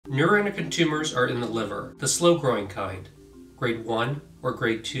Neuroendocrine tumors are in the liver, the slow-growing kind, grade 1 or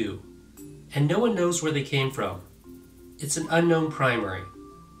grade 2, and no one knows where they came from. It's an unknown primary.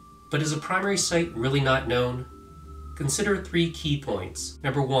 But is a primary site really not known? Consider 3 key points.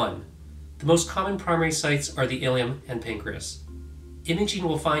 Number 1, the most common primary sites are the ileum and pancreas. Imaging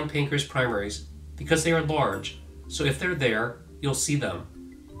will find pancreas primaries because they are large, so if they're there, you'll see them.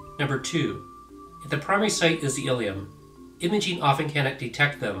 Number 2, if the primary site is the ileum, imaging often cannot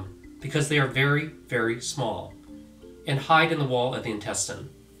detect them because they are very, very small and hide in the wall of the intestine.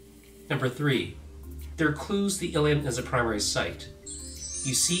 Number 3, there are clues the ileum is a primary site.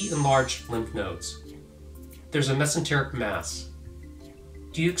 You see enlarged lymph nodes. There's a mesenteric mass.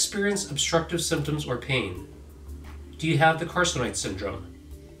 Do you experience obstructive symptoms or pain? Do you have the carcinoid syndrome?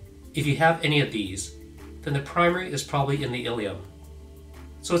 If you have any of these, then the primary is probably in the ileum.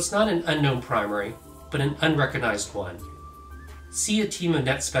 So it's not an unknown primary, but an unrecognized one. See a team of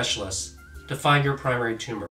NET specialists to find your primary tumor.